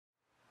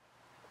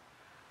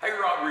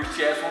Rockbridge,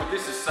 Chatsworth.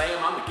 This is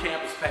Sam. I'm the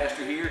campus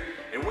pastor here,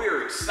 and we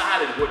are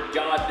excited what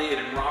God did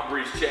in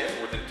Rockbridge,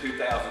 Chatsworth in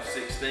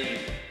 2016.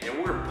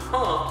 And we're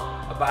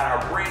pumped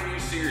about our brand new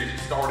series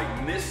that's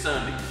starting this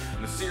Sunday.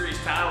 And the series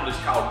title is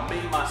called Me,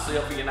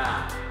 Myslefie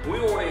I. We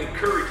want to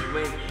encourage you,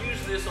 man,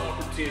 use this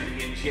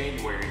opportunity in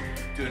January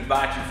to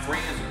invite your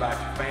friends, invite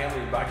your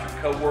family, invite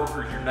your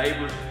co-workers, your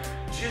neighbors,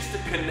 just to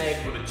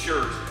connect with a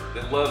church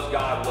that loves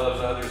God, loves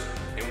others,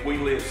 and we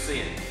live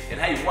sin. And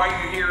hey, while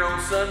you're here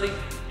on Sunday,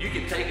 you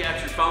can take out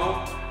your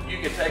phone, you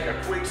can take a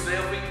quick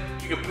selfie,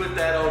 you can put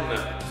that on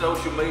the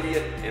social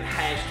media and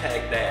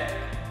hashtag that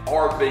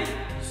RB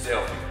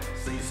Selfie.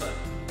 See you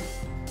Sunday.